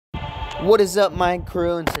What is up, my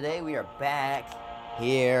crew? And today we are back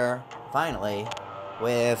here, finally,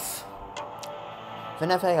 with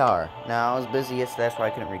FNAF VR. Now, I was busy yesterday, that's why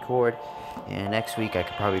I couldn't record. And next week, I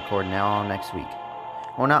could probably record now all next week.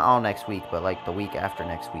 Well, not all next week, but like the week after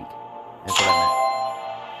next week. That's what I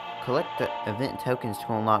meant. Collect the event tokens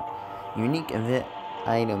to unlock unique event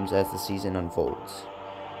items as the season unfolds.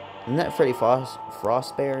 Isn't that Freddy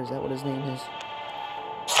Frostbear? Is that what his name is?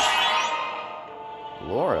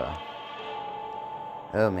 Laura.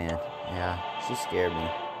 Oh man, yeah, she scared me.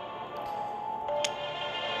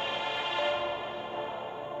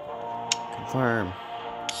 Confirm.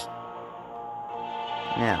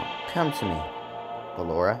 Now, come to me,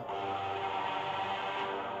 ballora.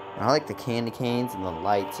 I like the candy canes and the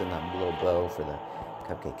lights and the little bow for the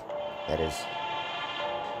cupcake. That is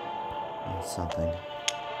something.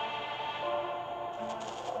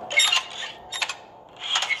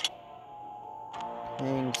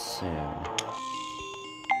 Coming soon.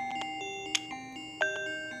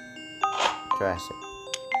 Jurassic.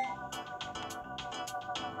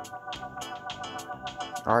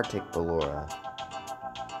 Arctic ballora.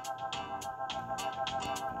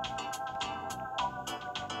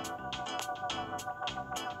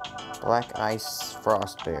 Black ice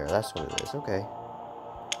frost bear. That's what it is. Okay.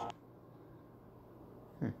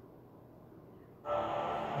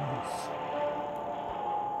 Nice.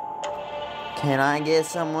 Can I get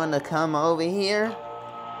someone to come over here?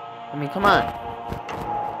 I mean, come on.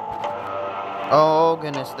 Oh,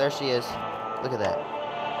 goodness. There she is. Look at that.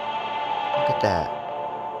 Look at that.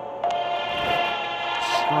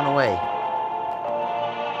 She's going away.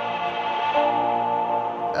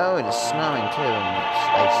 Oh, it is snowing, too, and it's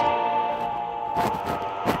icy.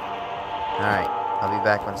 Alright. I'll be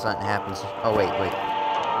back when something happens. Oh, wait.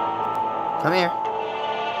 Come here.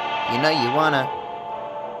 You know you wanna.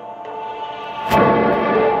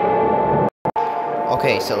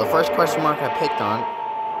 Okay, so the first question mark I picked on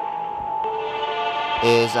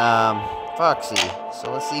is, Foxy.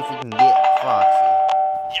 So let's see if we can get Foxy.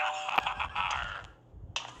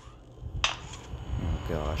 Oh,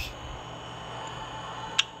 gosh.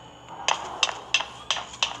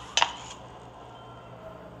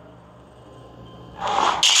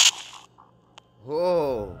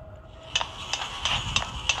 Whoa.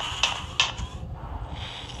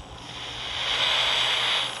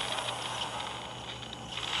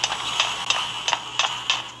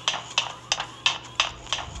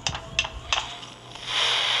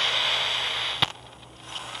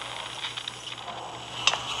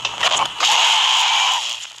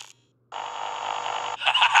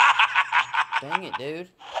 Dang it, dude.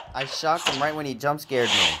 I shocked him right when he jump scared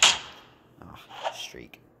me. Oh,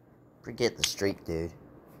 streak. Forget the streak, dude.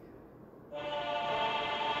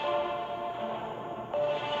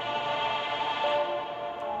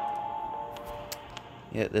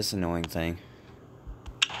 Yeah, this annoying thing.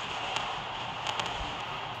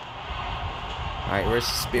 Alright, where's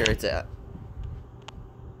the spirits at?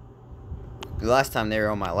 The last time they were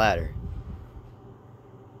on my ladder.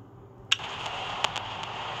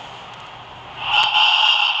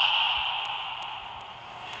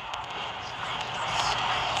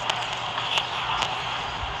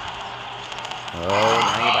 Oh,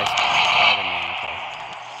 now you're by Spider-Man, okay.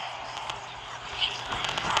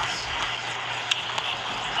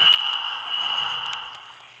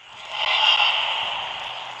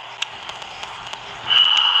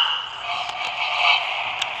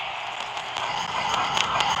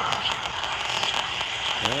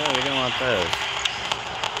 Yeah, we don't want those.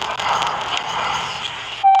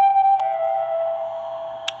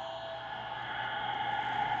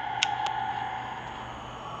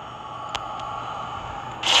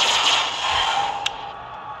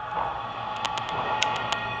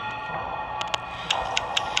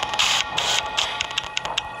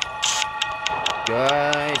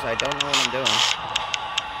 Guys, I don't know what I'm doing.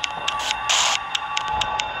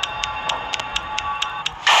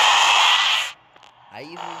 How are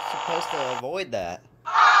you supposed to avoid that?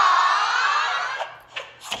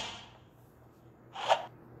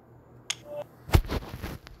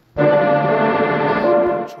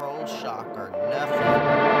 Control shock or nothing.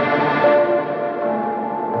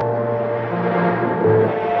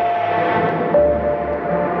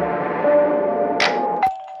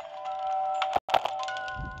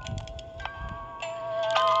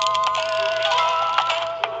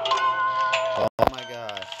 Oh my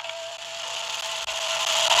gosh.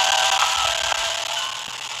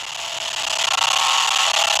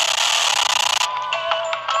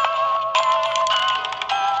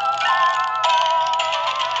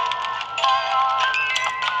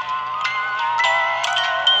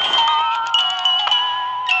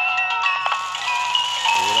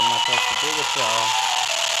 with y'all.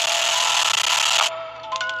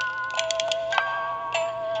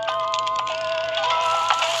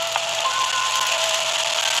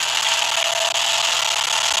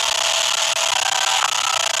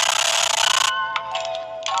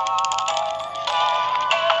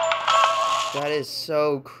 That is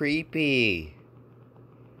so creepy.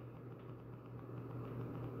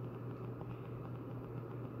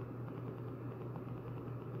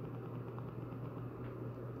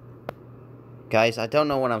 Guys, I don't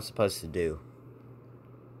know what I'm supposed to do.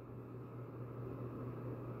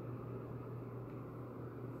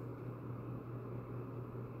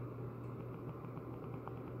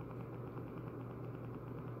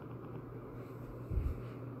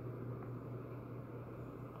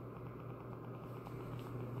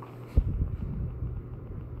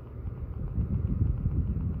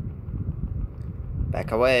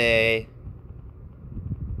 Back away.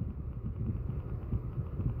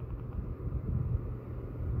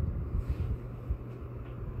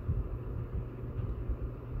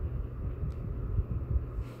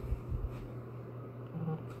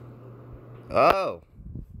 Oh.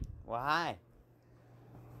 Well, hi.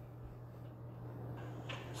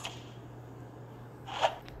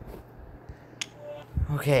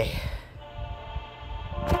 Okay.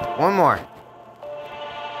 One more.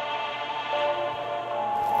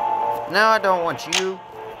 No, I don't want you.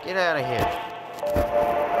 Get out of here.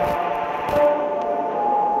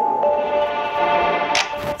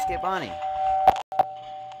 Skip Bonnie.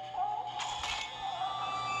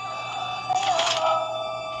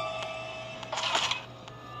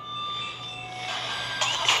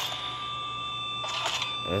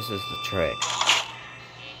 This is the trick.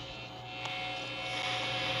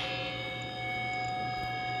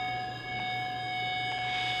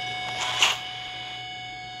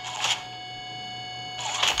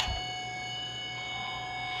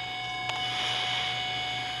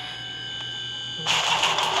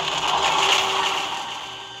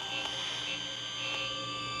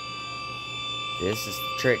 This is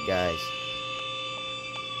the trick, guys.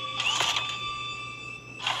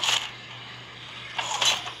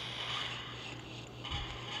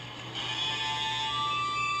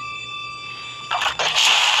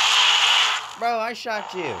 Bro, I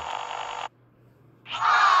shot you.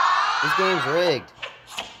 This game's rigged.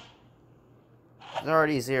 It's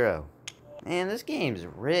already 0. Man, this game's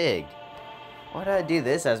rigged. Why did I do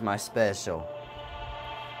this as my special?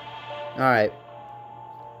 Alright.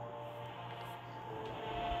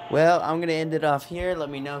 Well, I'm going to end it off here. Let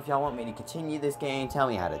me know if y'all want me to continue this game. Tell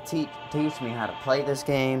me how to teach me how to play this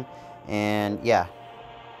game. And, yeah.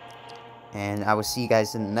 And I will see you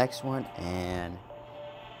guys in the next one. And,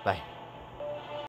 bye.